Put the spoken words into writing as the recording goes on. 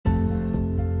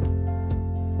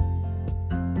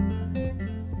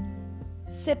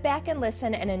Sit back and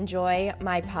listen and enjoy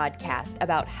my podcast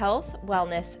about health,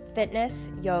 wellness, fitness,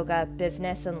 yoga,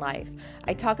 business, and life.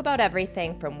 I talk about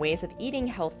everything from ways of eating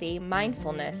healthy,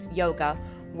 mindfulness, yoga,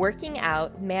 working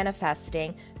out,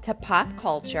 manifesting, to pop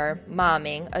culture,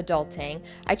 momming, adulting.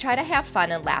 I try to have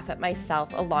fun and laugh at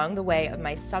myself along the way of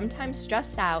my sometimes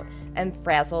stressed out and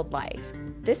frazzled life.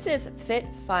 This is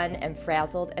Fit, Fun, and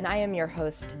Frazzled, and I am your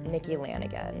host, Nikki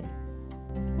Lanigan.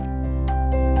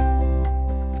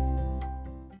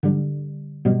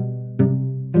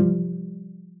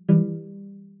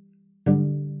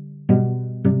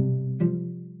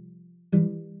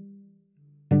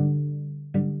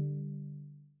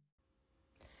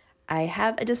 I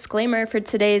have a disclaimer for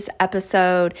today's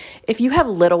episode. If you have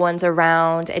little ones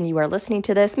around and you are listening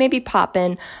to this, maybe pop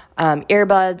in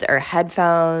earbuds or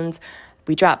headphones.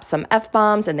 We dropped some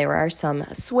F-bombs and there are some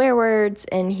swear words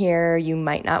in here you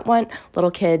might not want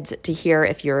little kids to hear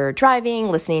if you're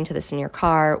driving, listening to this in your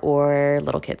car, or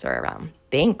little kids are around.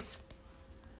 Thanks.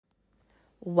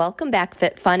 Welcome back,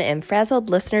 Fit, Fun, and Frazzled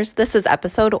listeners. This is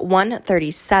episode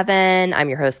 137. I'm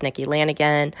your host, Nikki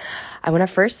Lanigan. I want to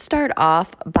first start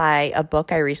off by a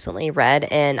book I recently read,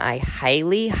 and I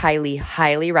highly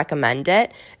recommend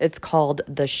it. It's called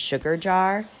The Sugar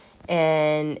Jar,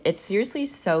 and it's seriously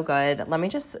so good. Let me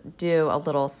just do a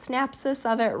little synopsis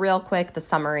of it real quick, the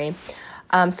summary.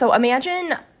 So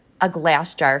imagine a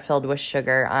glass jar filled with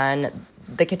sugar on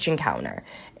the kitchen counter,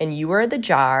 and you are the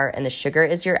jar and the sugar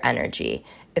is your energy.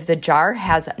 If the jar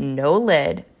has no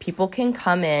lid, people can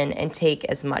come in and take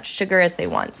as much sugar as they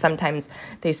want. Sometimes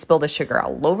they spill the sugar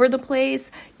all over the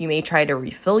place. You may try to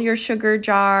refill your sugar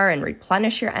jar and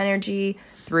replenish your energy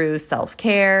through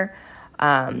self-care,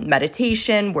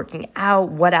 meditation, working out,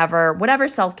 whatever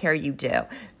self-care you do.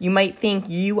 You might think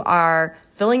you are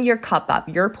filling your cup up.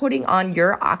 You're putting on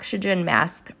your oxygen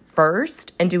mask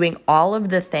first and doing all of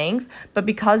the things, but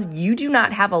because you do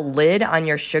not have a lid on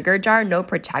your sugar jar, no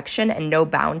protection and no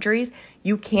boundaries,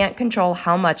 you can't control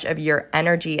how much of your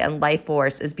energy and life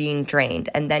force is being drained,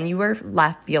 and then you are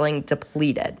left feeling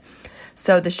depleted.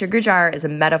 So the sugar jar is a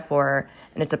metaphor,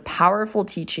 and it's a powerful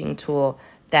teaching tool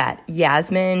that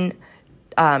Yasmin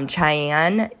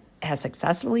Cheyenne has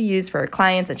successfully used for her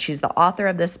clients, and she's the author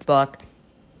of this book.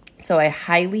 So I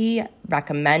highly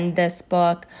recommend this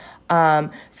book.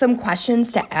 Some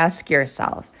questions to ask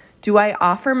yourself. Do I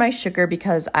offer my sugar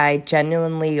because I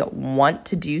genuinely want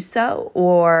to do so,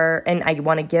 and I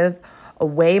want to give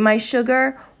away my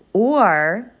sugar?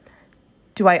 Or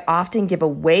do I often give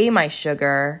away my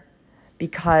sugar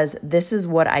because this is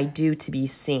what I do to be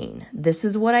seen? This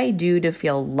is what I do to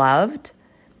feel loved,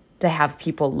 to have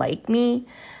people like me,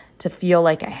 to feel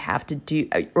like I have to do,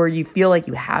 or you feel like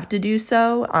you have to do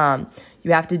so.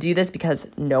 You have to do this because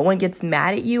no one gets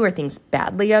mad at you or thinks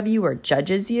badly of you or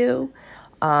judges you.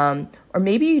 Or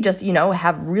maybe you just,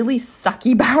 have really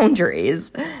sucky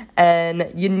boundaries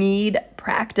and you need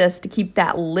practice to keep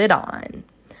that lid on.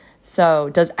 So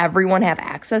does everyone have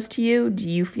access to you? Do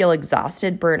you feel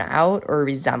exhausted, burnt out, or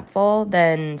resentful?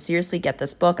 Then seriously get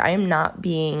this book. I am not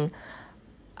being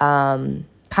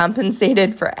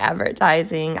compensated for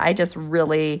advertising. I just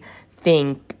really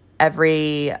think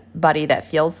everybody that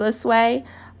feels this way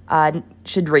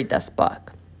should read this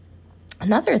book.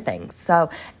 Another thing,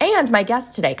 and my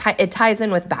guest today, it ties in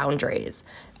with boundaries.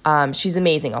 She's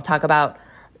amazing. I'll talk about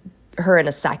her in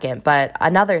a second. But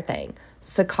another thing,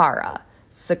 Sakara,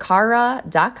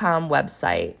 sakara.com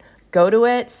website. Go to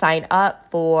it, sign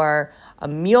up for a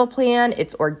meal plan.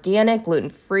 It's organic,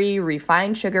 gluten-free,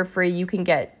 refined, sugar-free. You can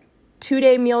get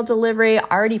 2-day meal delivery,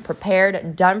 already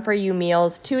prepared, done for you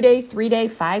meals, 2-day, 3-day,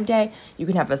 5-day. You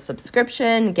can have a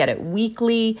subscription, get it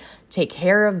weekly, take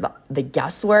care of the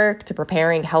guesswork to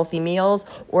preparing healthy meals.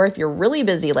 Or if you're really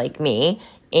busy like me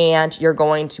and you're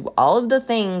going to all of the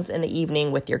things in the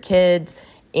evening with your kids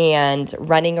and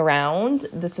running around,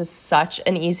 this is such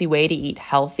an easy way to eat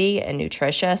healthy and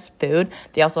nutritious food.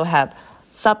 They also have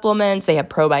supplements, they have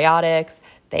probiotics,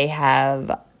 they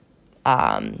have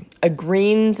a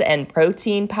greens and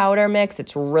protein powder mix.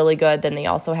 It's really good. Then they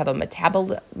also have a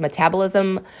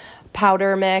metabolism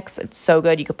powder mix. It's so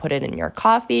good. You could put it in your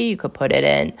coffee. You could put it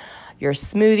in your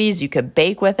smoothies. You could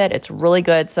bake with it. It's really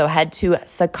good. So head to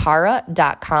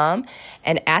sakara.com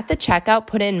and at the checkout,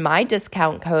 put in my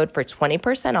discount code for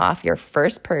 20% off your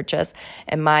first purchase.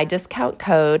 And my discount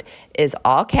code is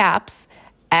all caps,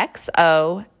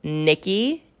 XO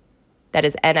Nikki. That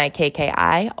is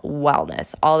NIKKI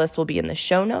Wellness. All this will be in the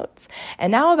show notes. And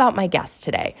now about my guest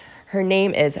today. Her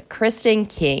name is Kristen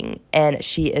King, and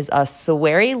she is a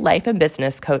Swery life and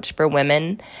business coach for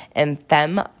women and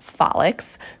femme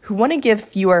Folix who want to give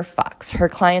fewer fucks. Her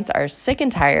clients are sick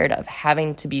and tired of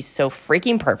having to be so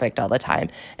freaking perfect all the time,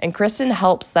 and Kristen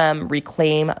helps them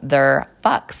reclaim their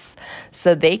fucks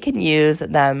so they can use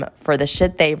them for the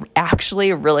shit they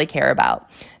actually really care about.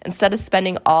 Instead of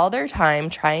spending all their time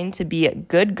trying to be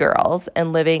good girls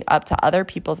and living up to other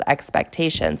people's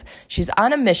expectations, she's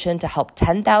on a mission to help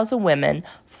 10,000 women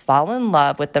fall in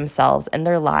love with themselves and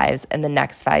their lives in the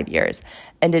next 5 years.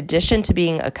 In addition to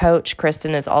being a coach,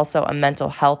 Kristen is also a mental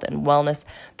health and wellness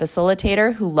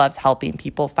facilitator who loves helping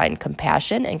people find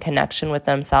compassion and connection with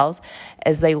themselves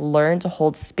as they learn to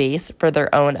hold space for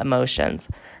their own emotions.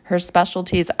 Her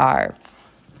specialties are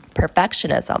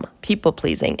perfectionism,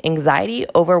 people-pleasing, anxiety,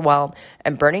 overwhelm,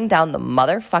 and burning down the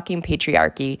motherfucking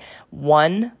patriarchy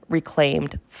one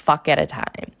reclaimed fuck at a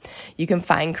time. You can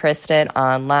find Kristen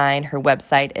online. Her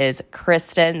website is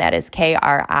Kristen, that is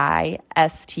Kristen,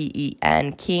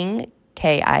 King,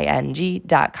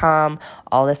 KING.com.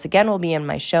 All this again will be in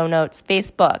my show notes.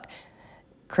 Facebook,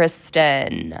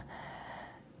 Kristen,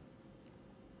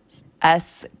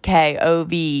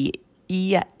 SKOVE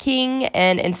King,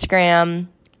 and Instagram,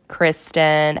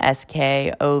 Kristen,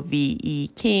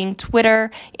 SKOVE King,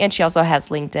 Twitter, and she also has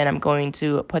LinkedIn. I'm going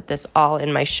to put this all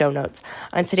in my show notes.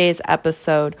 On today's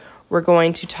episode, we're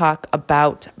going to talk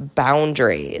about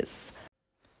boundaries,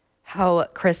 how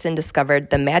Kristen discovered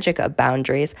the magic of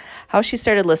boundaries, how she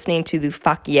started listening to the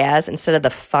fuck yes instead of the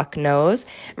fuck no's.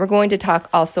 We're going to talk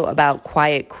also about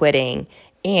quiet quitting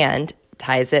and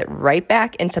ties it right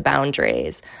back into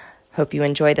boundaries. Hope you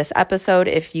enjoy this episode.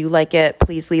 If you like it,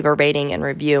 please leave a rating and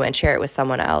review and share it with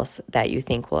someone else that you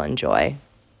think will enjoy.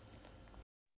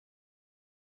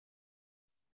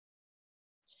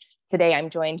 Today, I'm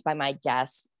joined by my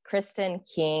guest, Kristen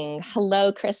King.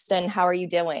 Hello, Kristen. How are you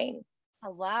doing?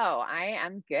 Hello, I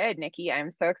am good, Nikki.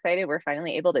 I'm so excited we're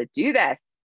finally able to do this.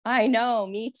 I know,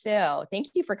 me too. Thank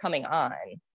you for coming on.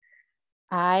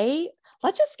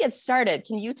 Let's just get started.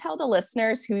 Can you tell the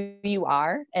listeners who you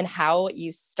are and how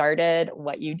you started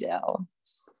what you do?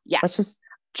 Yeah. Let's just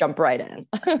jump right in.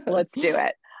 Let's do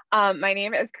it. My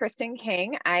name is Kristen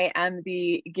King. I am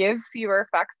the Give Fewer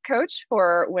Fucks coach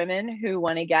for women who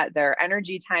want to get their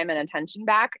energy, time, and attention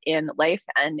back in life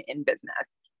and in business.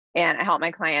 And I help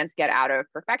my clients get out of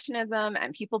perfectionism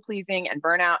and people pleasing and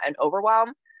burnout and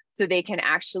overwhelm so they can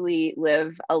actually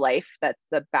live a life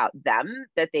that's about them,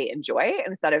 that they enjoy,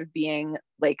 instead of being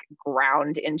like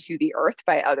ground into the earth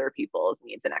by other people's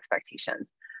needs and expectations.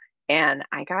 And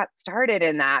I got started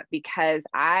in that because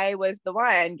I was the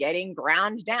one getting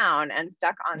ground down and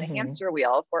stuck on the hamster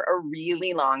wheel for a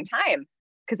really long time,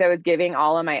 because I was giving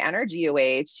all of my energy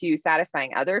away to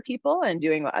satisfying other people and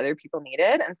doing what other people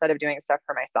needed instead of doing stuff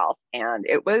for myself. And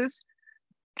it was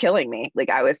killing me. Like,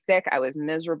 I was sick, I was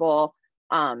miserable.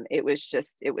 It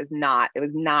was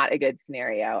not a good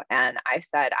scenario. And I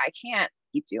said, I can't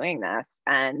keep doing this.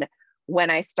 And when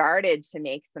I started to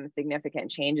make some significant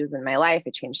changes in my life,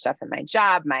 it changed stuff in my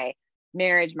job, my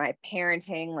marriage, my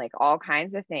parenting, like all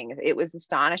kinds of things. It was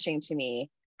astonishing to me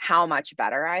how much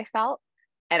better I felt.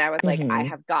 And I was like, I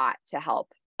have got to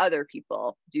help other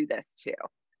people do this too.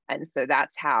 And so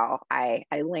that's how I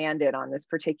landed on this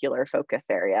particular focus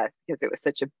area, because it was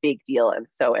such a big deal and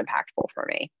so impactful for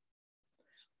me.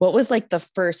 What was like the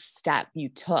first step you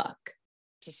took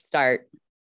to start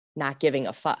not giving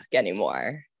a fuck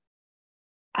anymore?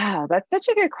 Oh, that's such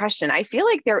a good question. I feel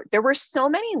like there were so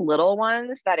many little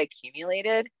ones that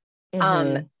accumulated.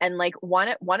 And like one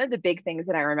of the big things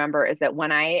that I remember is that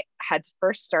when I had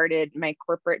first started my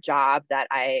corporate job that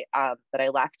I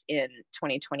left in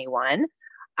 2021,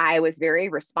 I was very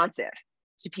responsive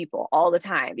to people all the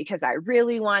time because I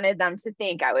really wanted them to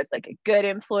think I was like a good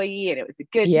employee and it was a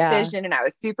good decision and I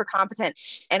was super competent.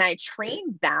 And I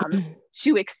trained them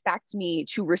to expect me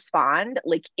to respond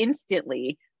like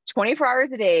instantly, 24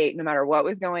 hours a day, no matter what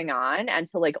was going on, and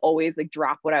to like always like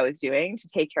drop what I was doing to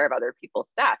take care of other people's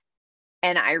stuff.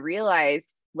 And I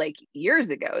realized like years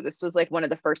ago, this was like one of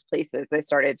the first places I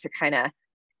started to kind of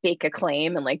stake a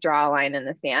claim and like draw a line in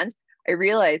the sand. I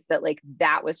realized that like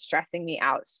that was stressing me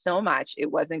out so much.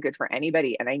 It wasn't good for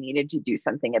anybody and I needed to do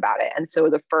something about it. And so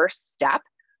the first step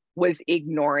was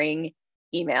ignoring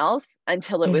emails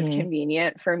until it was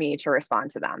convenient for me to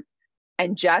respond to them.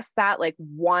 And just that like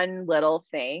one little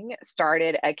thing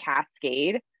started a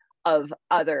cascade of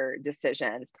other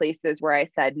decisions, places where I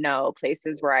said no,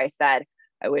 places where I said,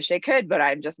 I wish I could, but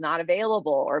I'm just not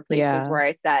available, or places where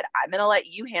I said, I'm going to let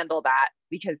you handle that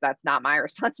because that's not my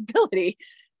responsibility.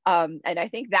 And I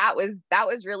think that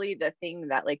was really the thing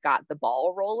that like got the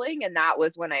ball rolling. And that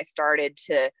was when I started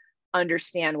to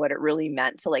understand what it really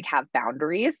meant to like have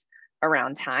boundaries.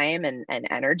 around time and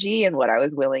energy and what I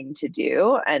was willing to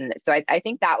do. And so I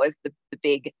think that was the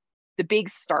big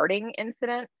starting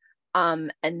incident.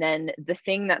 And then the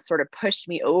thing that sort of pushed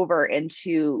me over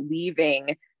into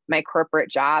leaving my corporate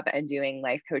job and doing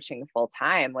life coaching full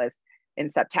time was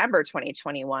in September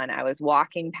 2021. I was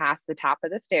walking past the top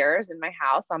of the stairs in my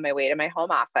house on my way to my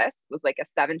home office. It was like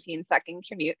a 17-second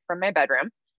commute from my bedroom.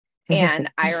 And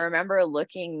I remember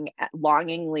looking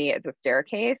longingly at the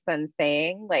staircase and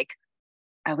saying, like,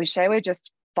 I wish I would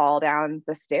just fall down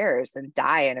the stairs and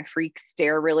die in a freak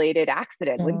stair related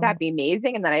accident. Wouldn't that be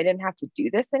amazing? And then I didn't have to do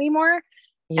this anymore.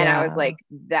 Yeah. And I was like,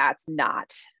 that's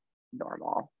not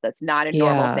normal. That's not a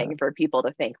normal thing for people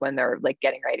to think when they're like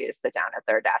getting ready to sit down at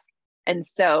their desk. And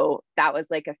so that was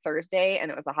like a Thursday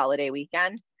and it was a holiday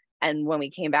weekend. And when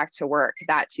we came back to work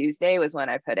that Tuesday was when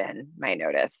I put in my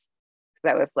notice.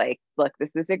 That was like, look,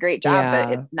 this is a great job,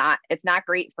 but it's not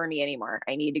great for me anymore.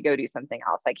 I need to go do something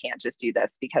else. I can't just do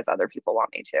this because other people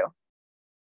want me to.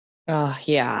 Oh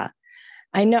yeah.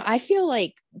 I know. I feel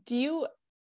like, do you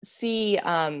see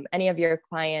any of your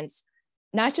clients,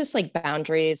 not just like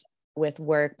boundaries with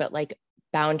work, but like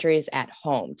boundaries at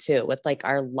home too, with like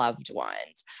our loved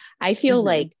ones? I feel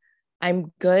like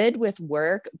I'm good with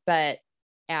work, but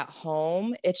at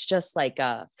home, it's just like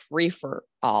a free for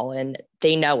all and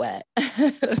they know it.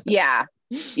 Yeah.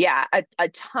 Yeah. A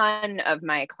ton of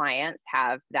my clients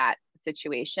have that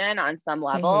situation on some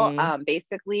level.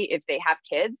 Basically, if they have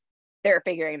kids, they're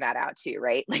figuring that out too,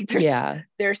 right? Like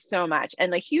there's so much.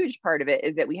 And the huge part of it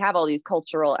is that we have all these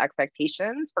cultural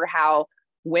expectations for how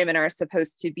women are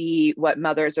supposed to be, what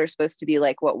mothers are supposed to be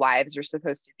like, what wives are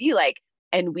supposed to be like.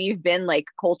 And we've been like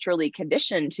culturally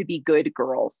conditioned to be good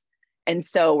girls. And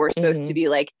so we're supposed to be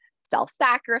like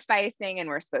self-sacrificing and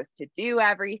we're supposed to do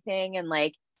everything. And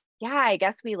like, yeah, I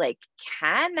guess we like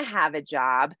can have a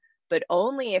job, but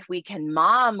only if we can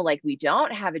mom like we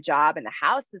don't have a job and the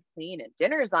house is clean and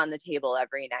dinner's on the table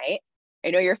every night. I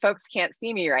know your folks can't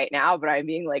see me right now, but I'm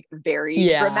being like very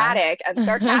dramatic and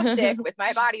sarcastic with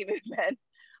my body movement.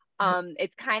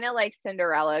 It's kind of like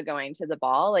Cinderella going to the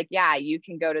ball. Like, yeah, you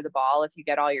can go to the ball if you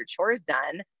get all your chores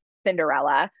done,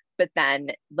 Cinderella. But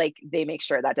then like they make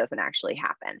sure that doesn't actually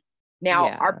happen.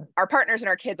 Now our partners and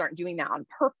our kids aren't doing that on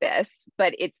purpose,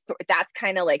 but that's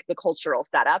kind of like the cultural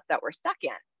setup that we're stuck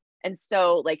in. And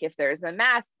so like if there's a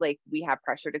mess, like we have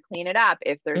pressure to clean it up.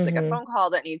 If there's like a phone call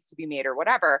that needs to be made or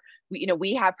whatever,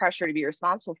 we have pressure to be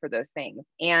responsible for those things.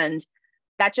 And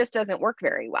that just doesn't work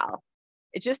very well.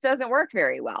 It just doesn't work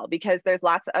very well because there's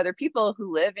lots of other people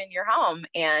who live in your home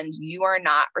and you are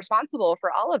not responsible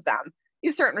for all of them. You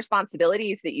have certain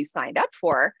responsibilities that you signed up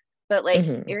for, but like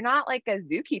you're not like a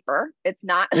zookeeper. It's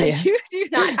not like you do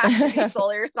not have to be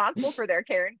solely responsible for their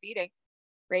care and feeding,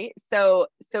 right? So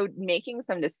making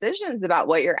some decisions about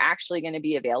what you're actually going to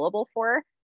be available for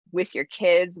with your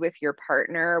kids, with your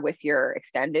partner, with your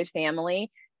extended family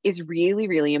is really,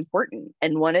 really important.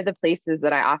 And one of the places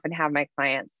that I often have my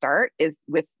clients start is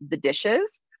with the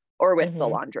dishes or with the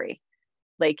laundry.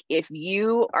 Like if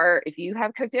you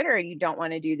have cooked dinner and you don't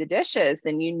want to do the dishes,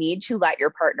 then you need to let your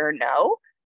partner know.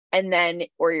 And then,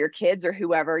 or your kids or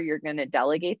whoever you're going to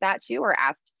delegate that to or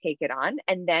ask to take it on.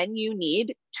 And then you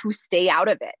need to stay out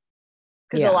of it.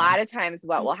 Because a lot of times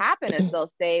what will happen is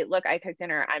they'll say, look, I cooked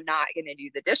dinner. I'm not going to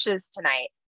do the dishes tonight.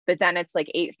 But then it's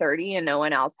like 8:30 and no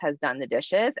one else has done the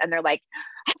dishes. And they're like,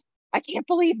 I can't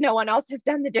believe no one else has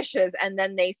done the dishes. And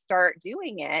then they start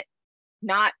doing it,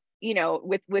 not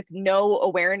with no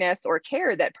awareness or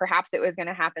care that perhaps it was going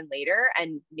to happen later.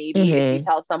 And maybe if you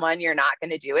tell someone you're not going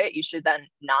to do it, you should then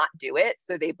not do it.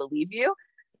 So they believe you.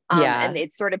 And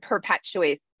it sort of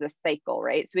perpetuates the cycle,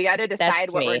 right? So we got to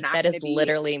decide what we're not going to be. That is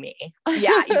literally me.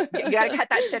 Yeah. You got to cut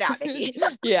that shit out, Nikki.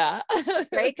 Yeah.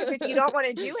 Right. Because if you don't want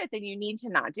to do it, then you need to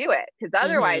not do it. Because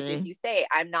otherwise, if you say,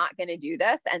 I'm not going to do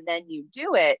this, and then you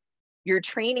do it, you're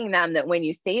training them that when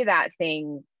you say that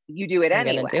thing, you do it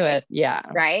anyway. I'm gonna do it. Yeah.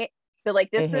 Right. So like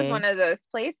this is one of those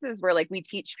places where like we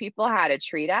teach people how to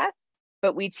treat us,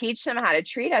 but we teach them how to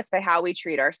treat us by how we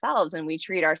treat ourselves. And we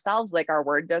treat ourselves like our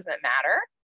word doesn't matter.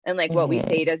 And like what we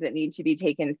say doesn't need to be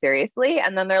taken seriously.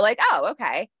 And then they're like, oh,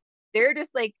 okay. They're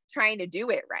just like trying to do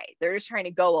it right. They're just trying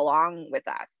to go along with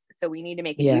us. So we need to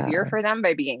make it easier for them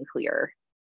by being clear.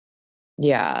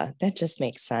 Yeah, that just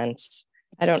makes sense.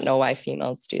 I don't know why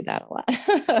females do that a lot.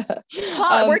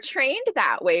 Well, we're trained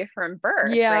that way from birth,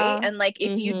 right? And like,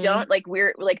 if you don't, like,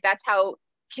 we're like, that's how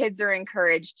kids are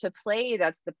encouraged to play.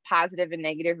 That's the positive and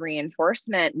negative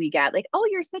reinforcement we get. Like, oh,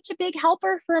 you're such a big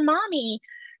helper for mommy,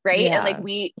 right? And like,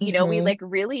 we, we like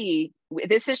really,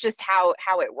 this is just how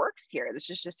it works here. This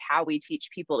is just how we teach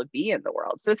people to be in the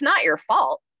world. So it's not your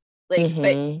fault. Like, but,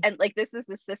 Mm-hmm. and like, this is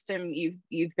the system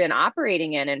you've been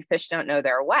operating in, and fish don't know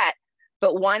they're wet.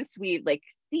 But once we like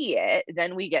see it,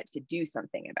 then we get to do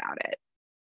something about it.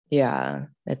 Yeah,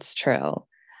 it's true.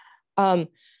 Um,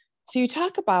 so you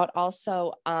talk about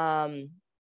also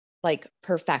like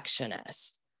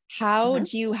perfectionist. How Mhm.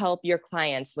 do you help your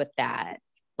clients with that?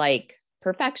 Like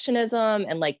perfectionism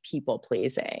and like people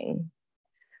pleasing.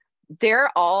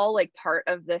 They're all like part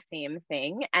of the same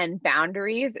thing. And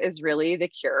boundaries is really the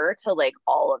cure to like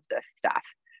all of this stuff.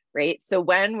 Right. So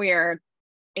when we're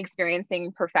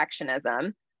experiencing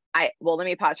perfectionism, well, let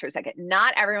me pause for a second.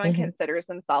 Not everyone Mm-hmm. considers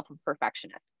themselves a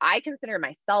perfectionist. I consider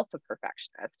myself a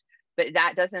perfectionist, but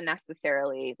that doesn't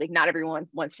necessarily, like, not everyone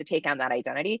wants to take on that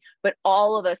identity, but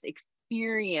all of us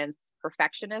experience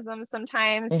perfectionism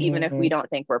sometimes, even if we Mm-hmm. don't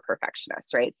think we're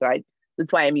perfectionists, right?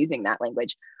 That's why I'm using that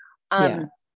language. Yeah. Um,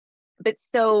 but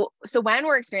so when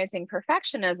we're experiencing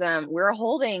perfectionism, we're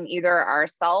holding either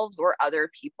ourselves or other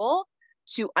people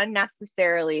to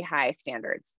unnecessarily high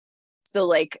standards. So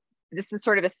like, this is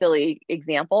sort of a silly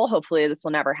example, hopefully this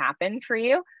will never happen for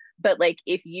you, but like,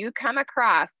 if you come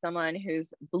across someone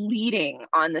who's bleeding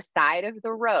on the side of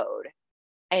the road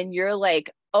and you're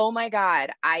like, oh my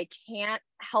God, I can't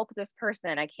help this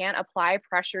person, I can't apply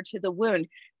pressure to the wound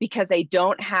because I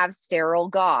don't have sterile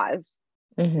gauze,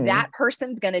 Mm-hmm. that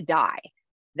person's going to die.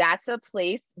 That's a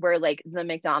place where like the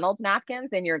McDonald's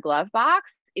napkins in your glove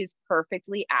box is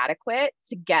perfectly adequate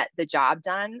to get the job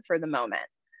done for the moment.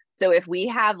 So if we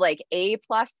have like A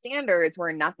plus standards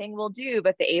where nothing will do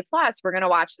but the A plus, we're going to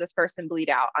watch this person bleed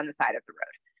out on the side of the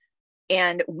road.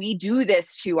 And we do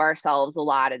this to ourselves a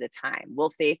lot of the time. We'll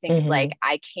say things like, Mm-hmm.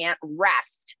 I can't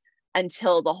rest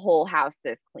until the whole house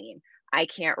is clean. I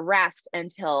can't rest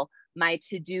until my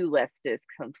to-do list is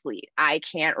complete. I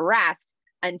can't rest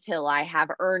until I have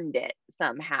earned it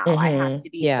somehow. I have Mm-hmm. to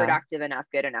be Yeah. productive enough,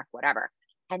 good enough, whatever.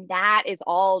 And that is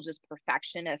all just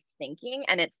perfectionist thinking.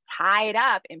 And it's tied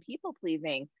up in people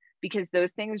pleasing because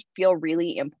those things feel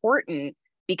really important,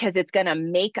 because it's going to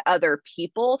make other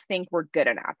people think we're good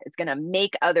enough. It's going to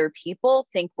make other people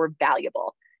think we're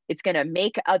valuable. It's going to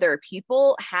make other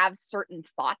people have certain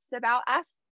thoughts about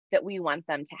us that we want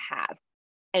them to have.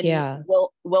 And Yeah.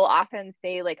 we'll often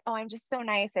say like, oh, I'm just so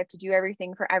nice, I have to do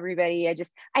everything for everybody, I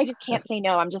just can't say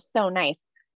no, I'm just so nice.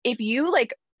 If you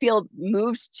like feel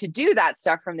moved to do that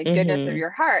stuff from the goodness of Mm-hmm. your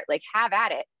heart, like, have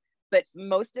at it. But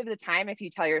most of the time, if you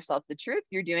tell yourself the truth,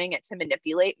 you're doing it to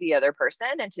manipulate the other person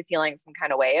into feeling some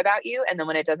kind of way about you, and then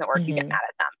when it doesn't work, you get Mm-hmm. mad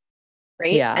at them, right?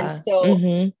 And Yeah. so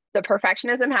Mm-hmm. the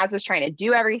perfectionism has us trying to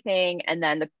do everything, and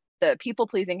then the people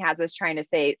pleasing has us trying to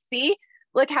say, see,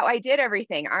 look how I did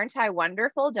everything, aren't I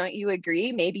wonderful, don't you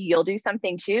agree, maybe you'll do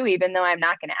something too, even though I'm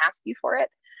not going to ask you for it,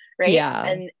 right?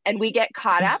 Yeah. And we get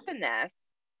caught up in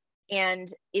this,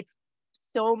 and it's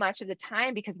so much of the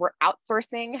time because we're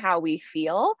outsourcing how we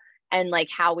feel and like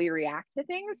how we react to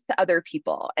things to other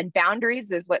people, and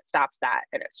boundaries is what stops that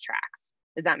in its tracks.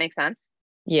 Does that make sense?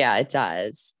 Yeah, it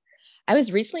does. I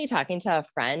was recently talking to a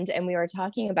friend and we were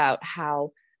talking about how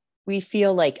we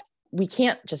feel like we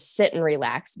can't just sit and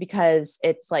relax because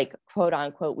it's like, quote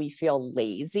unquote, we feel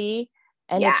lazy.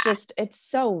 And it's Yeah. just, it's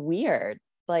so weird.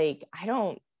 Like, I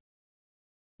don't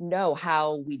know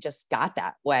how we just got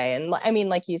that way. And I mean,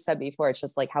 like you said before, it's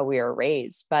just like how we were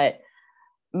raised. But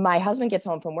my husband gets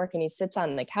home from work and he sits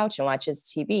on the couch and watches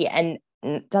TV and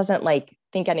doesn't like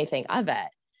think anything of it.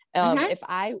 Mm-hmm. If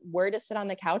I were to sit on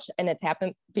the couch, and it's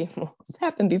happened, it's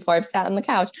happened before, I've sat on the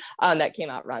couch. That came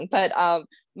out wrong, but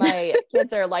my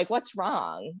kids are like, "What's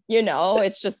wrong?" You know,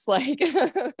 it's just like,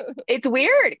 It's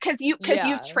weird because you've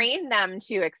yeah, trained them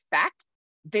to expect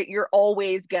that you're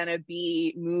always going to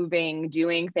be moving,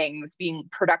 doing things, being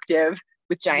productive,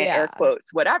 with giant air yeah,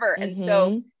 quotes, whatever. And so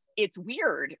mm-hmm. it's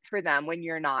weird for them when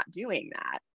you're not doing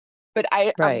that. But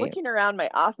I'm Right, looking around my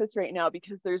office right now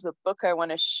because there's a book I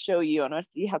want to show you. I want to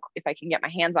see how, if I can get my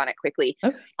hands on it quickly.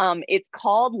 okay, It's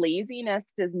called Laziness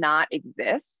Does Not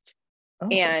Exist. oh,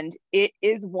 And it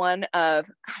is one of,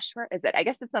 gosh, where is it? I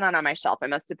guess it's not on my shelf. I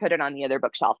must have put it on the other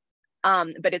bookshelf.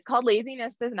 But it's called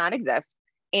Laziness Does Not Exist.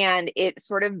 And it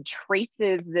sort of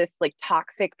traces this like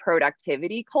toxic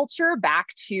productivity culture back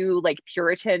to like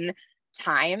Puritan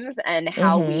times and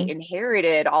how we mm-hmm.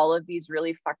 inherited all of these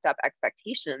really fucked up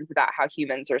expectations about how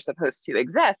humans are supposed to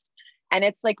exist. And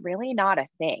it's like really not a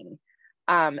thing.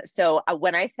 So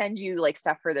when I send you like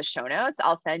stuff for the show notes,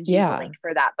 I'll send you the Yeah, link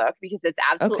for that book because it's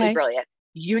absolutely okay, brilliant.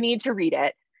 You need to read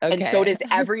it. And so okay, does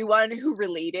everyone who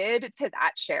related to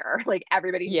that share. Like,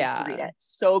 everybody needs to read yeah, it.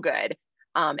 So good.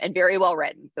 And very well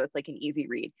written. So it's like an easy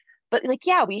read. But like,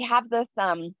 yeah, we have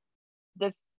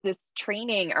this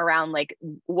training around like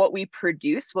what we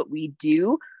produce, what we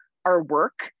do, our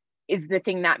work is the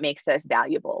thing that makes us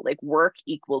valuable. Like work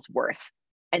equals worth.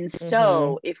 And Mm-hmm.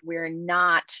 so if we're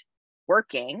not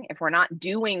working, if we're not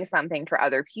doing something for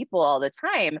other people all the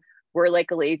time, we're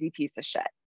like a lazy piece of shit.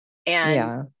 And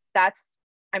Yeah. that's,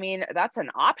 I mean, that's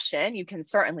an option. You can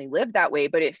certainly live that way,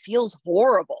 but it feels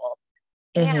horrible.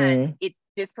 And Mm-hmm. it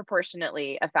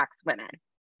disproportionately affects women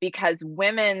because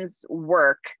women's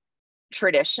work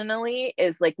traditionally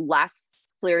is like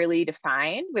less clearly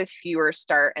defined with fewer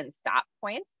start and stop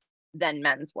points than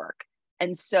men's work.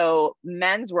 And so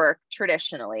men's work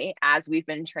traditionally, as we've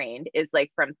been trained, is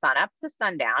like from sun up to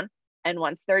sundown. And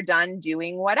once they're done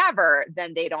doing whatever,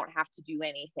 then they don't have to do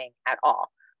anything at all.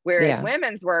 Whereas Yeah.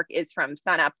 women's work is from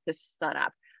sun up to sun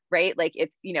up, right? Like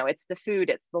it's, it's the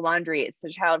food, it's the laundry, it's the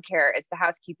childcare, it's the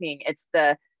housekeeping, it's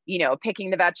the,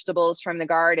 picking the vegetables from the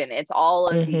garden. It's all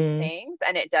of these Mm-hmm. things.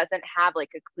 And it doesn't have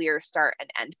like a clear start and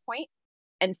end point.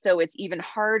 And so it's even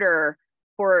harder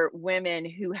for women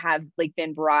who have like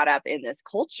been brought up in this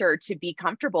culture to be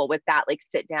comfortable with that, like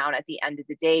sit down at the end of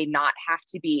the day, not have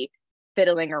to be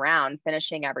fiddling around,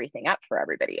 finishing everything up for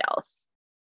everybody else.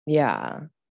 Yeah.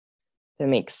 That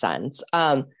makes sense.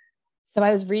 So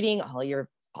I was reading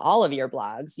all of your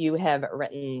blogs. You have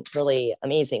written really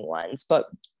amazing ones, but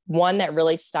one that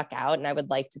really stuck out, and I would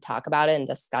like to talk about it and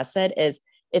discuss it, is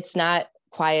it's not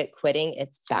quiet quitting,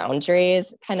 it's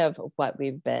boundaries, kind of what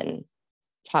we've been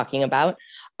talking about.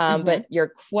 Mm-hmm. But your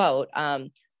quote,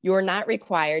 you're not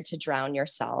required to drown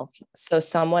yourself so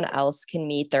someone else can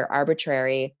meet their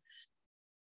arbitrary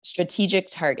strategic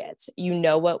targets. You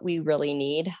know what we really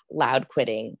need? Loud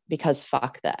quitting, because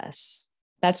fuck this.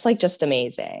 That's like just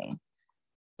amazing.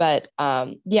 But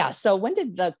yeah, so when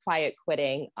did the quiet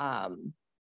quitting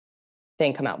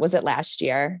thing come out? Was it last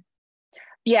year?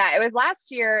 Yeah, it was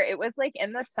last year. It was like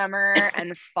in the summer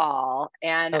and fall.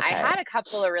 And I Okay. had a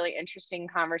couple of really interesting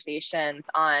conversations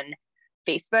on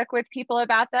Facebook with people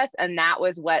about this. And that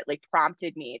was what like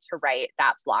prompted me to write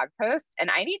that blog post. And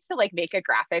I need to like make a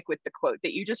graphic with the quote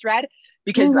that you just read,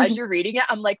 because as you're reading it,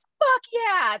 I'm like, fuck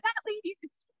yeah, that lady's a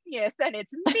genius and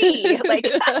it's me.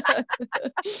 Like,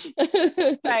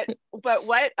 but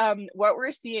what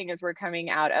we're seeing as we're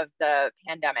coming out of the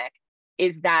pandemic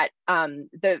is that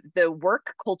the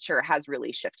work culture has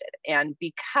really shifted. And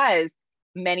because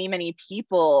many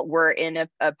people were in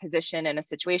a position, in a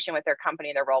situation with their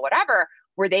company, their role, whatever,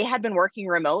 where they had been working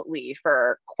remotely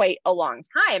for quite a long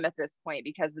time at this point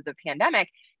because of the pandemic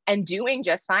and doing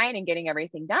just fine and getting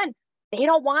everything done, they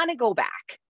don't want to go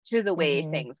back to the way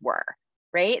Mhm. things were,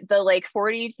 right? The like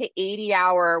 40 to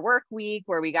 80-hour work week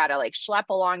where we got to like schlep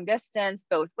a long distance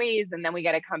both ways. And then we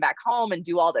got to come back home and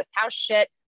do all this house shit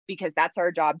because that's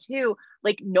our job too.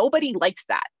 Like nobody likes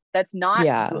that. That's not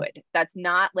Yeah. good. That's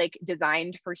not like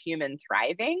designed for human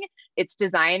thriving. It's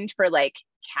designed for like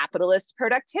capitalist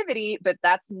productivity, but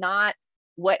that's not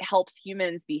what helps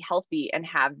humans be healthy and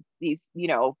have these,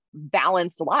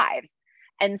 balanced lives.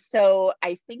 And so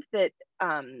I think that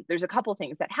there's a couple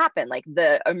things that happen, like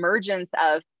the emergence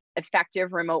of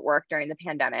effective remote work during the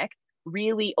pandemic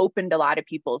really opened a lot of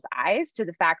people's eyes to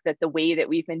the fact that the way that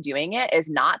we've been doing it is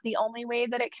not the only way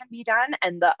that it can be done.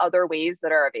 And the other ways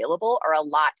that are available are a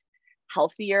lot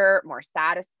healthier, more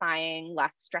satisfying,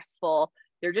 less stressful.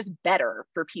 They're just better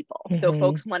for people. So Hmm.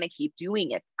 folks want to keep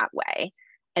doing it that way.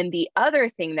 And the other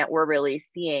thing that we're really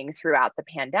seeing throughout the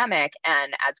pandemic,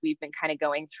 and as we've been kind of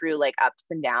going through like ups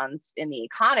and downs in the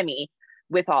economy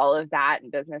with all of that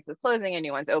and businesses closing and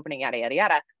new ones opening, yada, yada,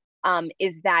 yada,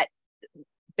 is that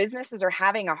businesses are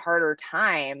having a harder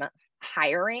time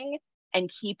hiring and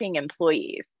keeping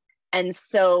employees. And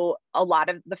so a lot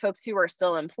of the folks who are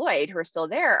still employed, who are still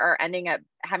there, are ending up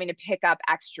having to pick up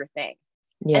extra things.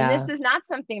 And this Yeah. is not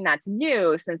something that's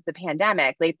new since the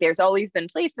pandemic. Like there's always been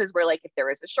places where like if there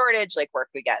was a shortage, like work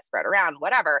would get spread around,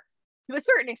 whatever. To a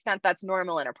certain extent, that's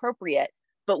normal and appropriate.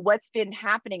 But what's been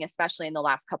happening, especially in the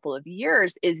last couple of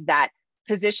years, is that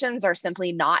positions are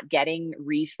simply not getting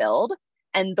refilled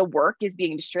and the work is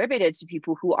being distributed to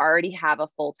people who already have a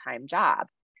full-time job.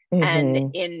 And Hmm.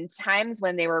 in times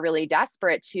when they were really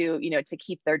desperate to, to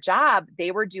keep their job,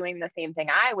 they were doing the same thing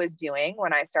I was doing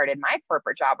when I started my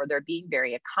corporate job, where they're being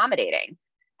very accommodating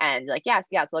and like, yes,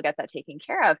 we'll get that taken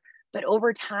care of. But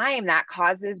over time, that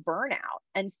causes burnout.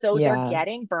 And so they're Yeah.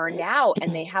 getting burned out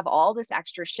and they have all this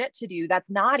extra shit to do that's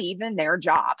not even their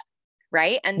job.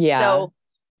 Right. And Yeah. so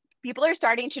people are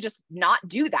starting to just not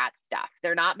do that stuff.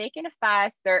 They're not making a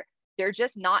fuss. They're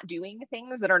just not doing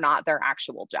things that are not their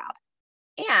actual job.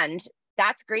 And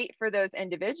that's great for those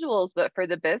individuals, but for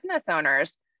the business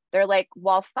owners, they're like,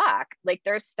 well, fuck, like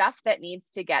there's stuff that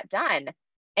needs to get done.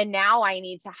 And now I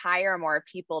need to hire more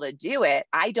people to do it.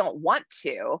 I don't want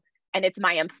to. And it's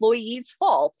my employees'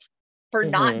 fault. for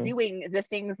not doing the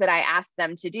things that I asked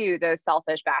them to do, those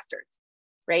selfish bastards.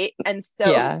 Right. And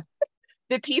so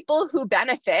the people who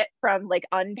benefit from like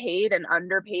unpaid and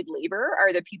underpaid labor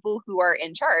are the people who are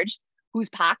in charge, whose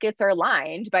pockets are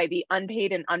lined by the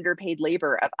unpaid and underpaid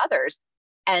labor of others.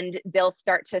 And they'll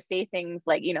start to say things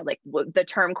like, you know, like the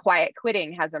term quiet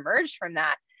quitting has emerged from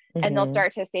that. And they'll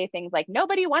start to say things like,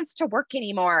 nobody wants to work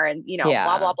anymore. And, you know,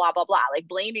 blah, blah, blah, blah, blah, like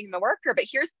blaming the worker. But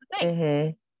here's the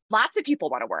thing. Lots of people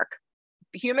want to work.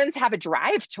 Humans have a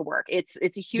drive to work. It's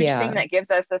a huge thing that gives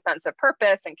us a sense of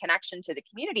purpose and connection to the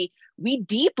community. We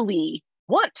deeply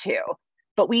want to,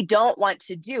 but we don't want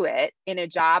to do it in a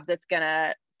job that's going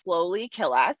to slowly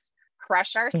kill us,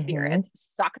 crush our spirits,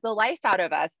 suck the life out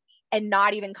of us, and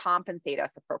not even compensate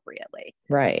us appropriately.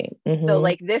 Right. So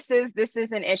like this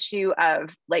is an issue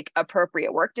of like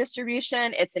appropriate work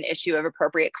distribution. It's an issue of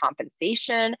appropriate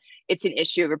compensation. It's an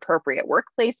issue of appropriate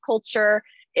workplace culture.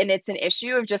 And it's an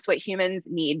issue of just what humans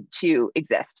need to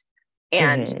exist.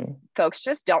 And folks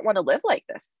just don't want to live like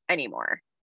this anymore.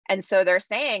 And so they're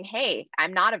saying, hey,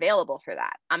 I'm not available for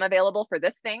that. I'm available for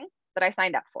this thing that I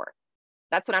signed up for.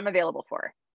 That's what I'm available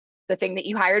for. The thing that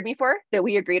you hired me for, that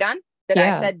we agreed on, that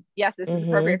I said, yes, this is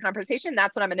appropriate compensation.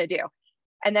 That's what I'm going to do.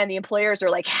 And then the employers are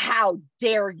like, how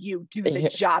dare you do the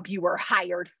job you were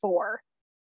hired for?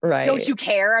 Right. Don't you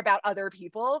care about other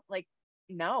people? Like,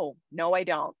 no, I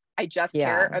don't. I just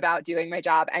care about doing my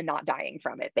job and not dying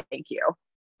from it. Thank you.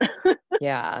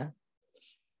 Yeah.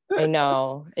 I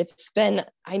know.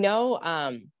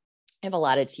 I have a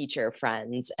lot of teacher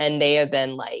friends, and they have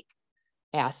been like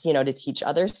asked, you know, to teach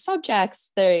other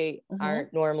subjects they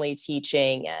aren't normally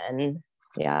teaching. And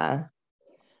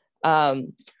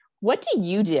what do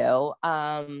you do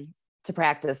to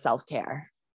practice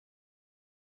self-care?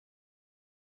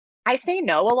 I say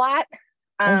no a lot.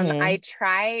 I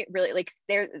try really, like,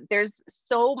 there's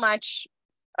so much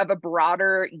of a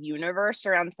broader universe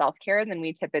around self-care than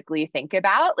we typically think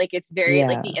about. Like, it's very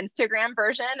like the Instagram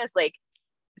version is like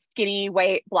skinny,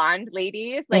 white, blonde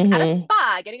ladies, like at a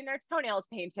spa, getting their toenails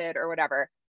painted or whatever.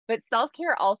 But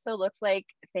self-care also looks like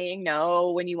saying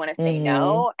no when you want to say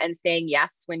no, and saying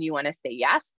yes when you want to say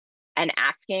yes, and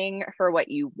asking for what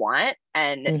you want,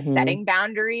 and setting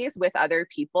boundaries with other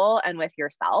people and with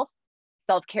yourself.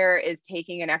 Self-care is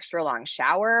taking an extra long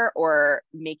shower or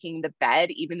making the bed,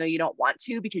 even though you don't want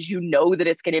to, because you know that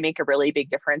it's going to make a really big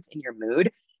difference in your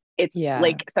mood. It's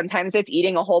like, sometimes it's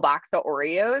eating a whole box of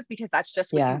Oreos because that's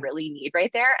just what you really need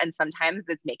right there. And sometimes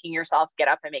it's making yourself get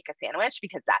up and make a sandwich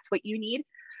because that's what you need.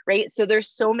 Right. So there's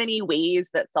so many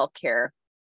ways that self-care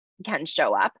can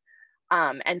show up.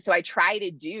 And so I try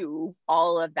to do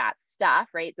all of that stuff,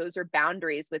 right? Those are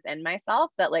boundaries within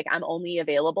myself that, like, I'm only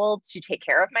available to take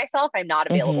care of myself. I'm not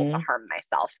available to harm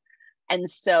myself. And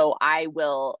so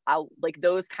I'll like,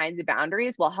 those kinds of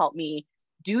boundaries will help me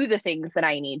do the things that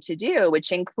I need to do,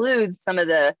 which includes some of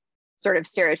the sort of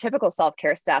stereotypical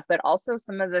self-care stuff, but also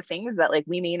some of the things that, like,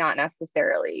 we may not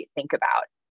necessarily think about.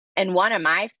 And one of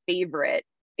my favorite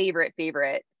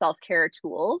self-care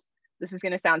tools, this is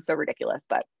going to sound so ridiculous,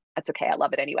 but that's okay. I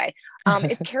love it anyway.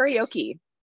 It's karaoke.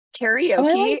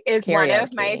 Karaoke is one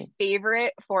of my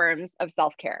favorite forms of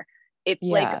self-care. It's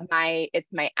like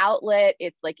it's my outlet.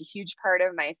 It's like a huge part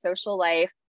of my social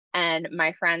life. And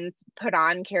my friends put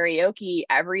on karaoke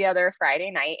every other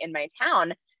Friday night in my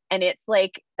town. And it's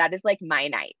like, that is like my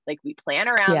night. Like, we plan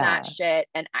around that shit,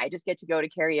 and I just get to go to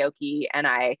karaoke, and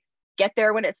I get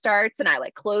there when it starts, and I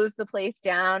like close the place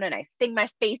down, and I sing my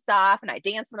face off, and I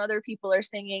dance when other people are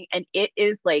singing. And it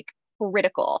is like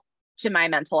critical to my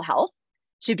mental health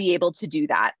to be able to do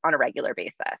that on a regular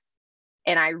basis.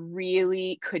 And I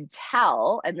really could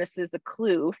tell, and this is a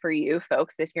clue for you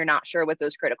folks, if you're not sure what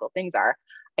those critical things are,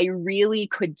 I really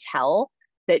could tell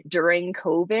that during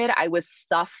COVID, I was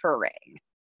suffering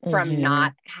from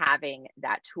not having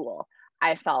that tool.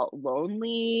 I felt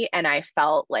lonely, and I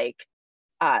felt like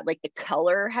the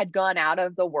color had gone out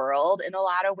of the world in a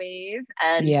lot of ways.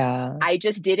 And I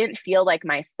just didn't feel like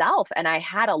myself, and I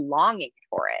had a longing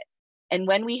for it. And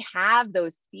when we have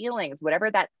those feelings, whatever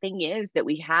that thing is that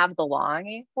we have the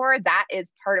longing for, that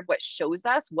is part of what shows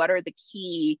us what are the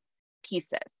key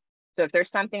pieces. So if there's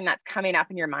something that's coming up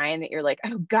in your mind that you're like,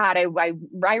 oh God,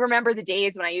 I remember the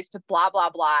days when I used to blah,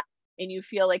 blah, blah, and you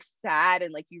feel like sad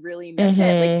and like you really miss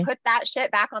it, like, put that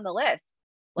shit back on the list.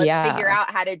 Let's figure out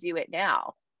how to do it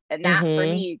now. And that for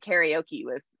me, karaoke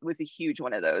was a huge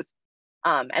one of those.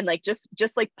 And like,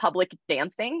 just like public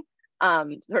dancing,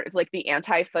 sort of like the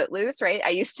anti Footloose, right?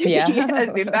 I used to be a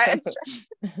Zumba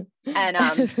instructor. And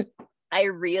I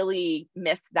really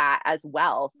miss that as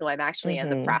well. So I'm actually in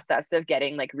the process of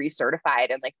getting like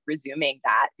recertified and like resuming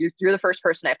that. You're the first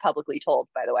person I've publicly told,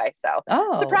 by the way. So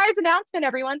surprise announcement,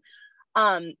 everyone.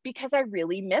 Because I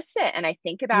really miss it and I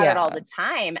think about it all the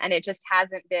time, and it just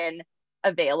hasn't been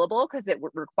available because it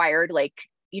required like,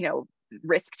 you know,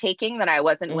 risk taking that I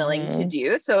wasn't willing to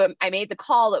do. So I made the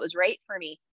call that was right for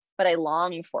me, but I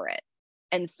long for it.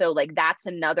 And so like, that's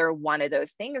another one of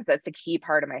those things that's a key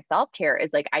part of my self-care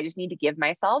is like, I just need to give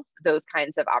myself those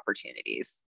kinds of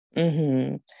opportunities.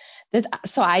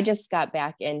 So I just got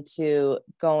back into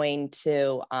going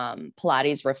to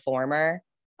Pilates Reformer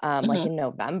like in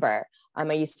November. I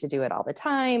used to do it all the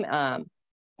time.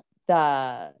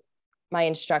 My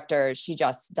instructor, she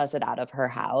just does it out of her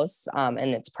house and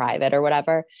it's private or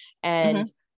whatever. And,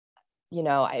 you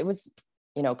know, it was,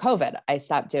 you know, COVID, I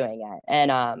stopped doing it.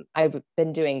 And I've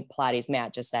been doing Pilates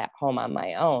mat just at home on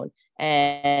my own.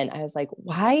 And I was like,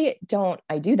 why don't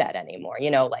I do that anymore? You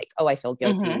know, like, oh, I feel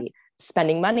guilty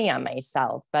spending money on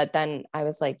myself. But then I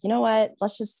was like, you know what,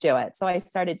 let's just do it. So I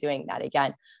started doing that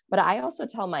again. But I also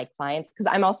tell my clients, because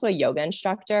I'm also a yoga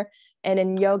instructor, and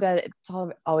in yoga,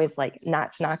 it's always like,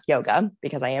 not to knock yoga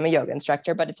because I am a yoga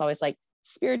instructor, but it's always like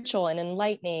spiritual and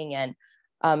enlightening, and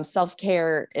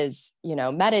self-care is, you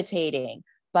know, meditating.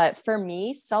 But for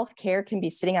me, self-care can be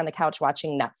sitting on the couch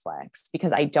watching Netflix,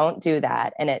 because I don't do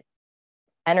that. And it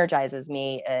energizes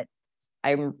me.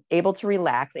 I'm able to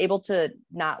relax, able to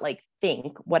not like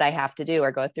think what I have to do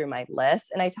or go through my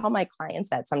list. And I tell my clients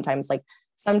that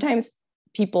sometimes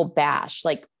people bash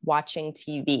like watching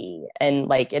TV and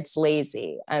like it's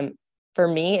lazy. For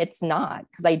me, it's not,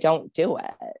 because I don't do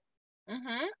it.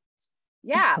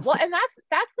 Yeah. Well, and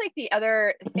that's like the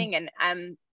other thing. And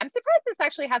I'm surprised this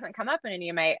actually hasn't come up in any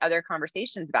of my other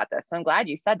conversations about this. So I'm glad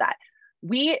you said that.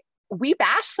 We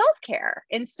bash self-care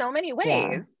in so many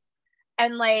ways.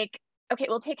 And like, okay,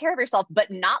 well, take care of yourself,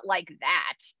 but not like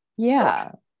that.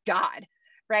 Yeah. Oh, God.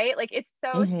 Right. Like, it's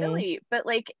so silly, but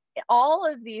like all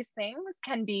of these things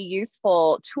can be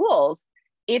useful tools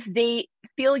if they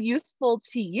feel useful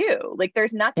to you. Like,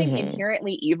 there's nothing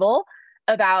inherently evil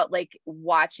about like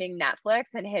watching Netflix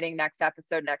and hitting next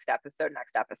episode.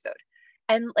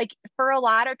 And like, for a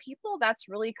lot of people, that's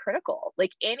really critical.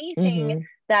 Like, anything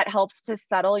that helps to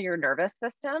settle your nervous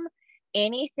system,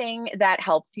 anything that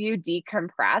helps you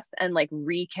decompress and like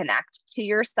reconnect to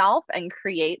yourself and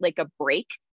create like a break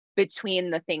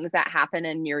between the things that happen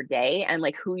in your day and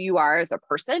like who you are as a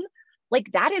person,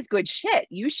 like, that is good shit.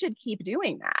 You should keep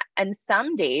doing that. And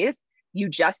some days you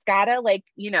just gotta, like,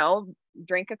 you know,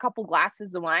 drink a couple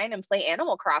glasses of wine and play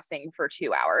Animal Crossing for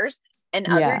 2 hours. And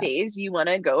other days you want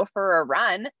to go for a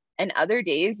run. And other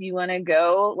days you want to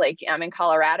go, like, I'm in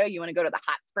Colorado, you want to go to the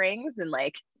hot springs and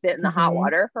like sit in the hot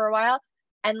water for a while.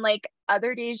 And like,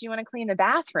 other days you want to clean the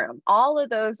bathroom. All of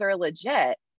those are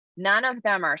legit. None of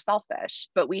them are selfish,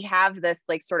 but we have this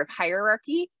like sort of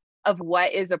hierarchy of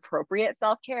what is appropriate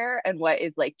self-care and what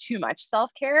is like too much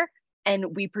self-care.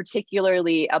 And we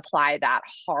particularly apply that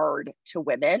hard to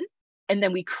women. And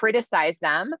then we criticize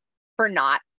them for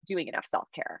not doing enough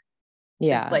self-care.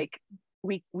 Yeah. It's like,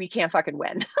 we can't fucking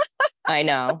win. I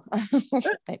know.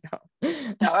 I know.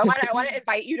 So I want to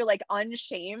invite you to like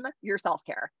unshame your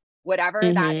self-care, whatever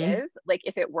that is. Like,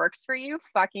 if it works for you,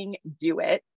 fucking do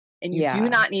it. And you do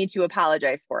not need to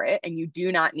apologize for it. And you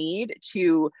do not need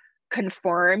to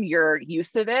conform your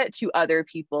use of it to other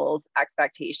people's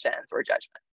expectations or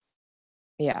judgment.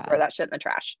 Yeah. Throw that shit in the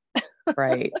trash.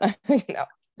 Right. No.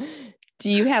 Do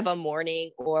you have a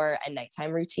morning or a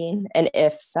nighttime routine? And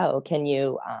if so, can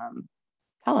you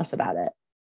tell us about it?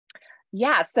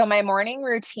 Yeah. So my morning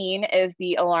routine is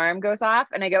the alarm goes off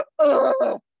and I go,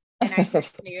 oh, and I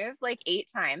snooze like 8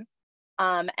 times.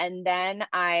 And then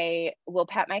I will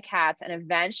pet my cats and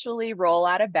eventually roll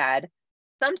out of bed.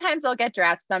 Sometimes I'll get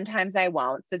dressed, sometimes I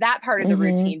won't. So that part of the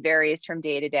routine varies from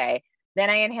day to day. Then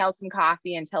I inhale some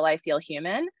coffee until I feel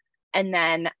human. And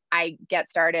then I get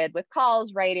started with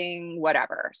calls, writing,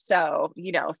 whatever. So,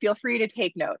 you know, feel free to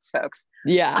take notes, folks.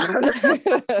 Yeah.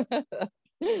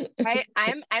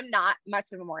 I'm not much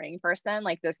of a morning person.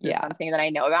 Like, this is something that I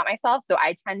know about myself. So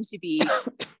I tend to be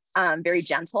very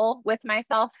gentle with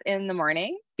myself in the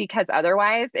mornings, because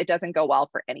otherwise it doesn't go well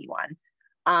for anyone.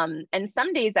 And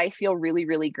some days I feel really,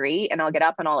 really great, and I'll get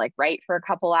up and I'll like write for a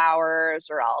couple hours,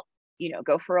 or I'll, you know,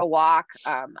 go for a walk.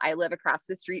 I live across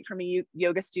the street from a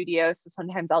yoga studio. So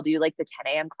sometimes I'll do like the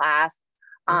 10 a.m. class,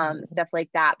 stuff like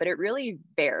that. But it really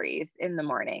varies in the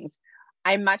mornings.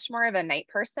 I'm much more of a night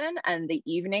person, and the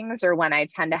evenings are when I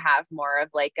tend to have more of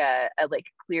like a like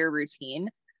clear routine.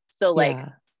 So like,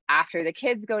 after the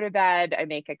kids go to bed, I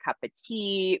make a cup of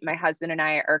tea. My husband and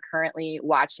I are currently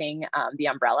watching The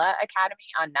Umbrella Academy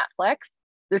on Netflix.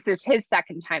 This is his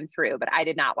second time through, but I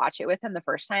did not watch it with him the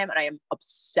first time, and I am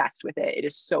obsessed with it. It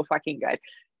is so fucking good.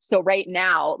 So right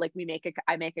now, like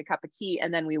I make a cup of tea,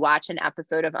 and then we watch an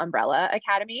episode of Umbrella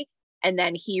Academy, and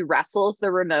then he wrestles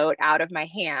the remote out of my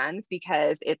hands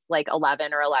because it's like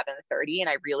 11 or 11:30, and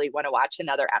I really want to watch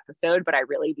another episode, but I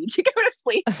really need to go to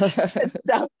sleep.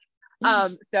 So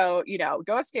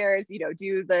go upstairs,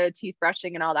 do the teeth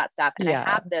brushing and all that stuff. And I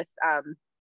have this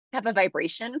have a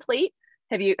vibration plate.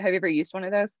 Have you ever used one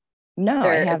of those? No,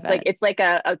 I haven't. It's like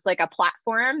a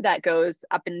platform that goes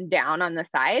up and down on the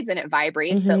sides, and it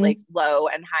vibrates at like low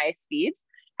and high speeds.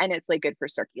 And it's like good for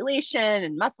circulation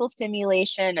and muscle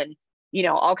stimulation and,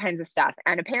 all kinds of stuff.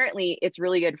 And apparently it's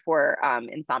really good for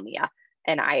insomnia.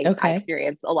 And I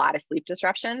experience a lot of sleep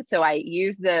disruption. So I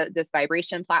use this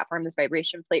vibration platform, this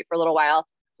vibration plate for a little while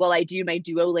I do my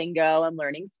Duolingo. I'm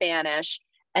learning Spanish.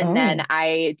 And then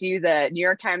I do the New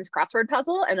York Times crossword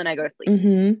puzzle, and then I go to sleep.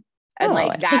 And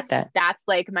that's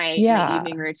like my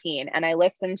evening routine. And I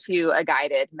listen to a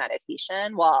guided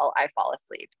meditation while I fall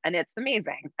asleep, and it's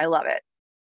amazing. I love it.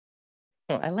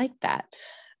 Oh, I like that.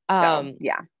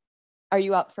 Yeah. Are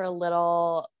you up for a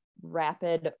little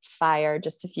rapid fire?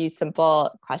 Just a few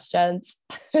simple questions.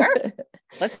 Sure.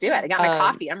 Let's do it. I got my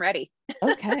coffee. I'm ready.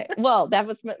 Okay. Well, that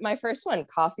was my first one.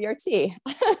 Coffee or tea?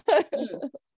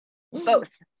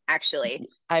 Both, actually.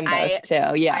 I'm both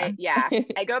too. Yeah.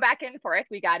 I go back and forth.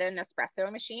 We got an espresso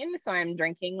machine, so I'm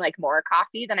drinking like more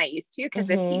coffee than I used to because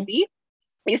it's easy.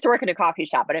 I used to work in a coffee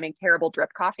shop, but I make terrible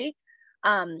drip coffee.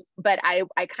 But I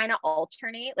kind of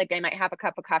alternate. Like I might have a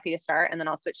cup of coffee to start, and then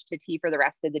I'll switch to tea for the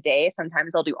rest of the day.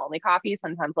 Sometimes I'll do only coffee.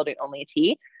 Sometimes I'll do only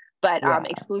tea, but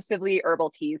exclusively herbal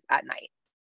teas at night.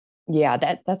 Yeah,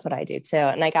 that's what I do too.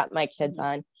 And I got my kids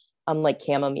on like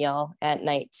chamomile at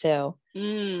night too.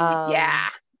 I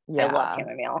love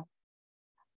chamomile.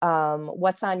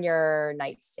 What's on your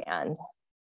nightstand?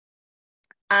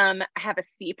 I have a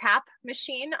CPAP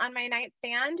machine on my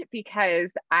nightstand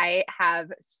because I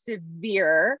have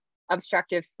severe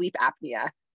obstructive sleep apnea,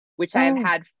 which I've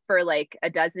had for like a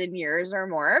dozen years or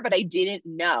more, but I didn't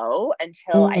know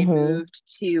until I moved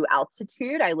to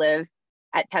altitude. I live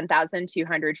at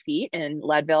 10,200 feet in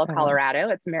Leadville, Colorado.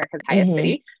 It's America's highest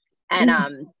city. And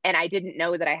I didn't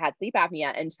know that I had sleep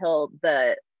apnea until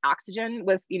the oxygen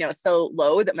was, so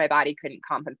low that my body couldn't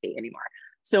compensate anymore.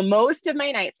 So most of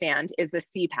my nightstand is a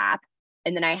CPAP.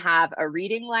 And then I have a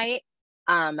reading light,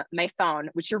 my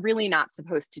phone, which you're really not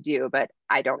supposed to do, but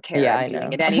I don't care. I'm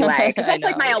doing it anyway. Because that's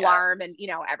like my alarm and,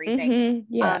 everything.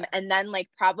 And then like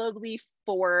probably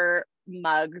 4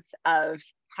 mugs of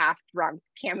half drunk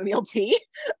chamomile tea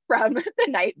from the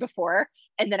night before.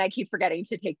 And then I keep forgetting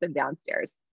to take them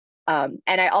downstairs. And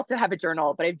I also have a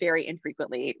journal, but I very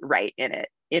infrequently write in it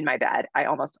in my bed. I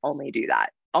almost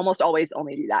always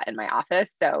only do that in my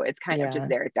office. So it's kind of just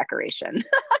their decoration.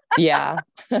 What,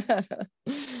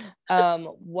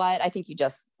 I think you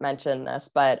just mentioned this,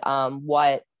 but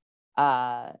what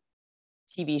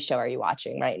TV show are you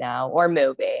watching right now, or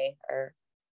movie, or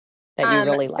that you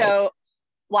really like?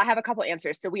 Well, I have a couple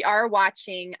answers. So we are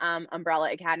watching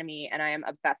Umbrella Academy, and I am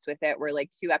obsessed with it. We're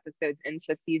like 2 episodes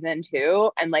into season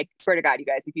 2, and like, swear to God, you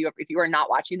guys, if you are not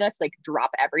watching this, like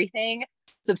drop everything,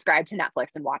 subscribe to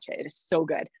Netflix and watch it. It is so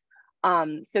good.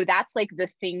 So that's like the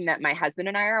thing that my husband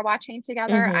and I are watching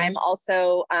together. I'm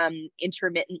also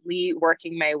intermittently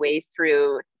working my way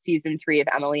through season 3 of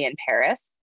Emily in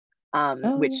Paris,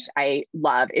 which I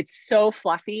love. It's so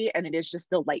fluffy and it is just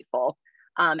delightful.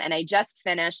 And I just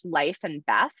finished Life and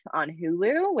Beth on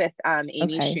Hulu with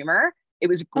Amy Schumer. It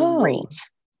was great.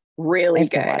 Really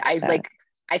good.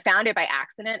 I found it by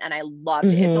accident and I loved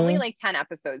it. It's only like 10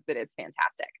 episodes, but it's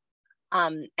fantastic.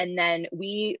 And then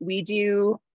we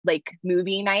do like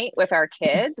movie night with our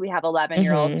kids. We have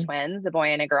 11-year-old twins, a boy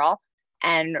and a girl.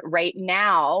 And right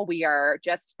now we are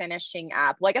just finishing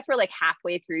up. Well, I guess we're like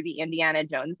halfway through the Indiana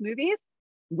Jones movies.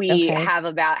 We have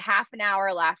about half an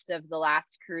hour left of The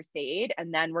Last Crusade,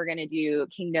 and then we're going to do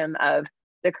Kingdom of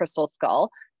the Crystal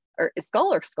Skull, or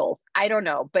Skulls. I don't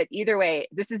know. But either way,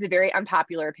 this is a very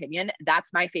unpopular opinion.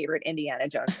 That's my favorite Indiana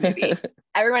Jones movie.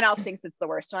 Everyone else thinks it's the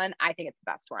worst one. I think it's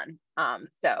the best one.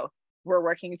 So we're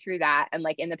working through that. And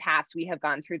like in the past, we have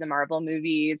gone through the Marvel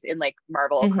movies in like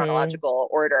Marvel chronological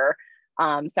order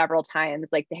several times.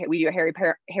 Like we do a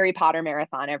Harry Potter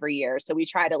marathon every year. So we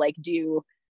try to like do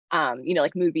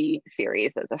like movie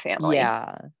series as a family.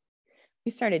 Yeah.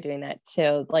 We started doing that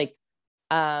too. Like,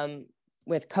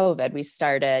 with COVID, we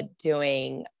started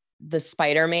doing the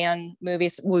Spider-Man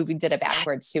movies. We did it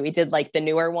backwards too. We did like the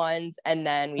newer ones, and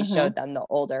then we showed them the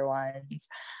older ones.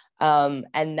 And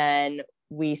then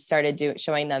we started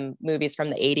showing them movies from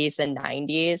the 80s and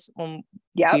 90s when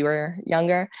we were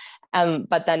younger.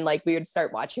 But then like we would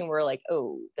start watching, we're like,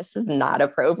 oh, this is not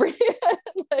appropriate.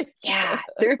 Like,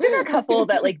 there've been a couple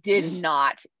that like did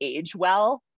not age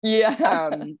well.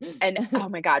 And oh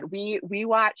my God, we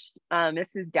watched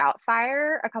Mrs.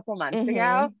 Doubtfire a couple months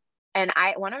ago, and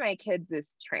one of my kids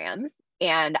is trans,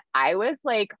 and I was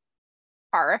like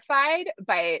horrified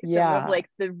by some of like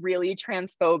the really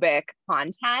transphobic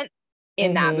content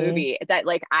in that movie that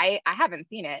like I haven't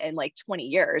seen it in like 20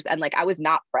 years, and like I was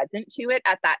not present to it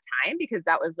at that time because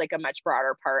that was like a much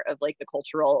broader part of like the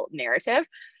cultural narrative.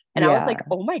 And I was like,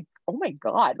 oh my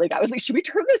God. Like, I was like, should we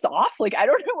turn this off? Like, I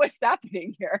don't know what's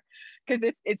happening here. Cause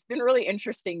it's been really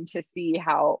interesting to see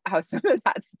how some of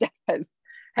that stuff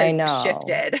has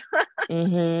shifted.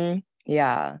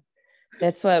 Yeah.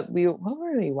 That's what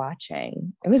were we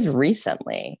watching? It was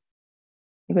recently.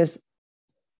 I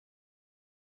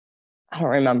don't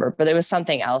remember, but it was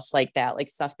something else like that, like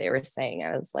stuff they were saying.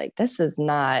 I was like, this is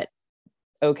not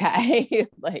okay.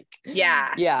 Like, we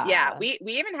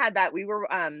even had that. We were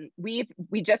we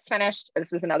just finished,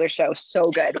 this is another show so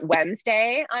good,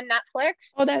 Wednesday on Netflix.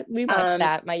 That we watched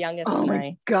that, my youngest and I.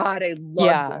 My God, I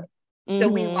loved it. So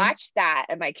we watched that,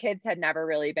 and my kids had never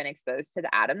really been exposed to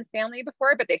the Addams Family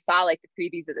before, but they saw like the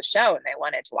previews of the show and they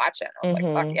wanted to watch it. And I was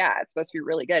like, fuck yeah, it's supposed to be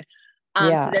really good.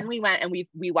 So then we went and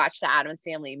we watched the Addams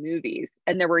Family movies,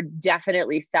 and there were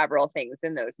definitely several things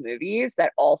in those movies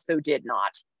that also did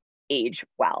not age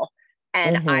well.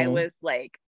 And I was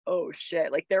like, oh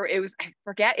shit. Like I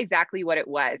forget exactly what it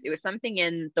was. It was something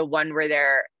in the one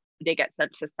where they get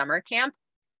sent to summer camp.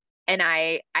 And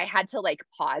I had to like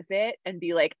pause it and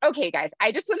be like, okay, guys,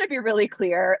 I just want to be really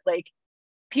clear. Like,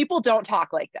 people don't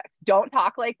talk like this. Don't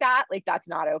talk like that. Like, that's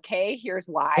not okay. Here's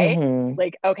why.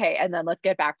 Like, okay. And then let's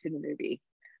get back to the movie.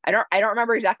 I don't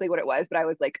remember exactly what it was, but I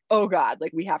was like, oh God,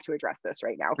 like we have to address this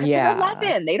right now. Cause they're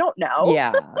 11. They don't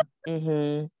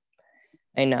know.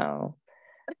 I know.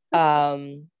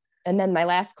 And then my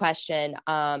last question,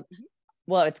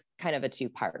 well, it's kind of a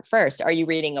two-part. First, are you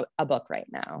reading a book right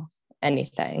now?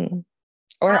 Anything?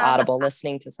 Or Audible,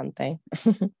 listening to something?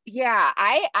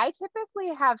 I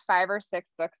typically have 5 or 6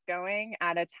 books going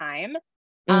at a time.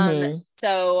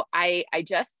 So I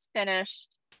just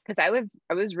finished, because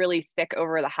I was really sick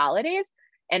over the holidays,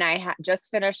 and I just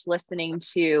finished listening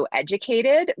to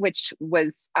Educated, which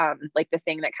was like the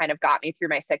thing that kind of got me through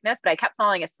my sickness, but I kept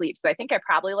falling asleep. So I think I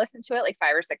probably listened to it like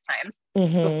 5 or 6 times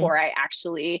before I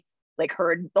actually like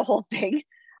heard the whole thing.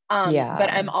 But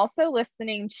I'm also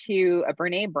listening to a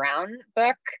Brene Brown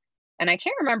book, and I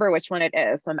can't remember which one it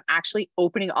is. So I'm actually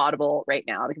opening Audible right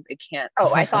now because I can't.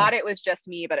 Oh, I thought it was just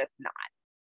me, but it's not.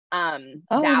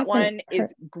 That one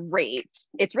is great.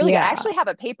 It's really good. I actually have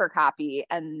a paper copy,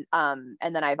 and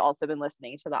then I've also been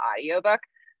listening to the audiobook.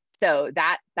 So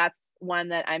that's one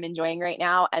that I'm enjoying right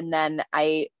now. And then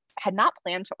I had not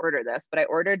planned to order this, but I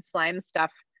ordered slime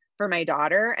stuff for my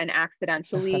daughter and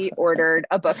accidentally ordered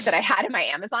a book that I had in my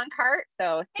Amazon cart.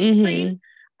 So thanks, Bree.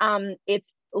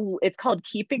 It's called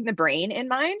Keeping the Brain in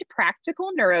Mind: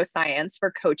 Practical Neuroscience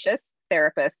for Coaches,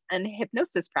 Therapists, and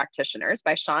Hypnosis Practitioners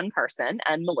by Sean Carson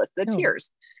and Melissa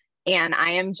Tiers. And I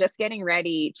am just getting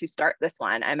ready to start this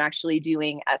one. I'm actually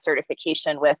doing a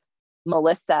certification with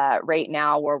Melissa right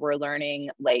now where we're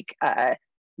learning like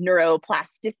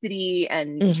neuroplasticity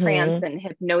and trance and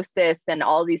hypnosis and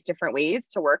all these different ways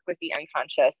to work with the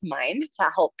unconscious mind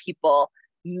to help people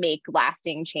make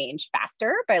lasting change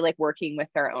faster by like working with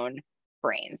their own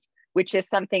brains, which is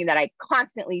something that I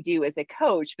constantly do as a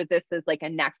coach. But this is like a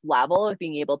next level of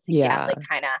being able to get like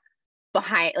kind of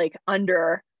behind, like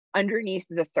underneath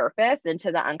the surface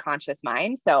into the unconscious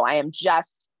mind. So I am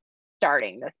just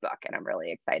starting this book and I'm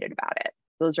really excited about it.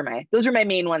 Those are my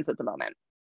main ones at the moment.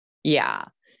 Yeah.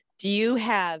 Do you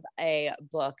have a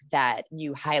book that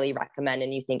you highly recommend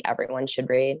and you think everyone should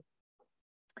read?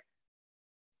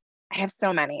 I have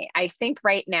so many. I think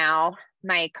right now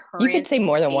my current, you could say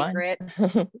more than favorite,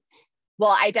 one.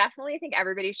 Well, I definitely think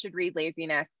everybody should read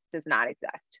Laziness Does Not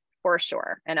Exist, for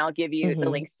sure. And I'll give you the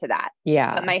links to that.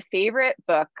 Yeah. But my favorite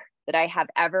book that I have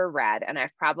ever read, and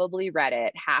I've probably read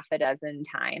it 6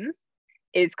 times,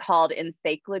 is called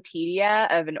Encyclopedia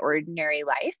of an Ordinary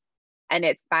Life. And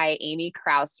it's by Amy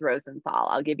Krauss Rosenthal.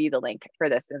 I'll give you the link for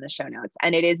this in the show notes.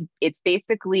 And it's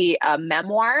basically a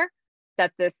memoir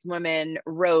that this woman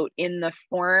wrote in the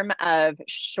form of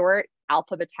short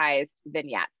alphabetized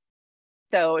vignettes.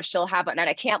 So she'll have, and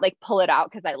I can't like pull it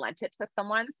out because I lent it to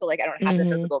someone. So like, I don't have the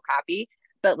physical copy,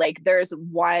 but like there's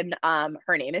one,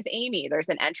 her name is Amy. There's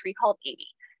an entry called Amy,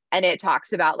 and it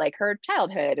talks about like her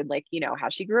childhood and like, how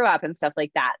she grew up and stuff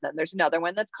like that. And then there's another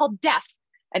one that's called Death,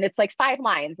 and it's like 5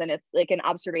 lines, and it's like an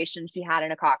observation she had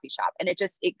in a coffee shop. And it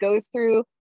goes through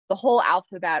the whole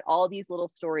alphabet, all these little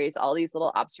stories, all these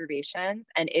little observations.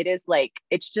 And it is like,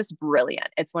 it's just brilliant.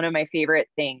 It's one of my favorite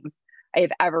things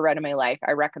I've ever read in my life.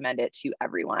 I recommend it to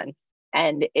everyone.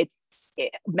 And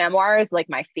memoir is like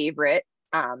my favorite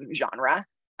genre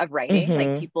of writing.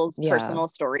 Like people's personal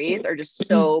stories are just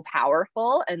so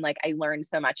powerful. And like, I learned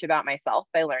so much about myself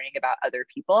by learning about other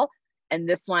people. And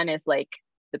this one is like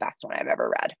the best one I've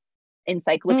ever read.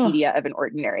 Encyclopedia of an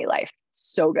Ordinary Life.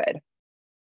 So good.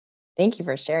 Thank you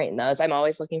for sharing those. I'm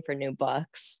always looking for new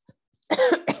books.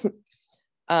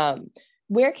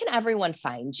 Where can everyone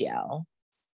find you?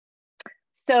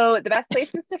 So the best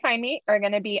places to find me are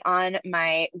going to be on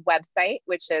my website,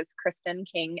 which is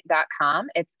kristenking.com.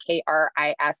 It's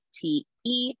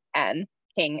KRISTEN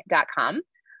king.com.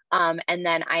 And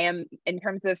then I am, in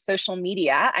terms of social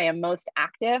media, I am most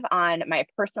active on my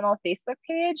personal Facebook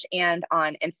page and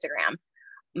on Instagram.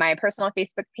 My personal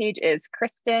Facebook page is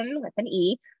Kristen with an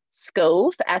E,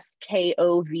 Skove,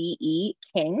 Skove,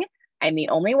 King. I'm the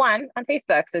only one on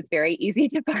Facebook, so it's very easy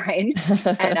to find.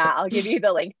 And I'll give you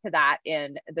the link to that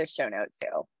in the show notes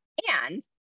too. And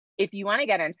if you want to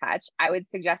get in touch, I would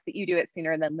suggest that you do it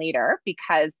sooner than later,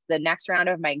 because the next round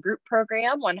of my group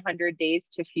program, 100 Days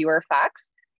to Fewer Fucks,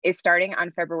 is starting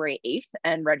on February 8th,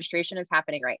 and registration is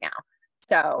happening right now.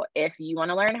 So if you want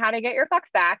to learn how to get your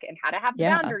fucks back and how to have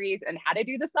boundaries and how to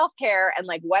do the self-care and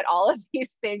like what all of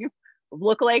these things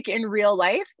look like in real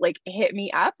life, like hit me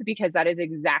up, because that is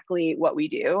exactly what we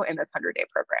do in this 100-day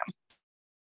program.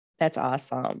 That's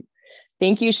awesome.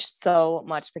 Thank you so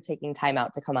much for taking time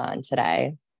out to come on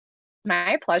today.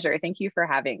 My pleasure. Thank you for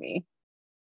having me.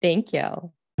 Thank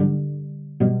you.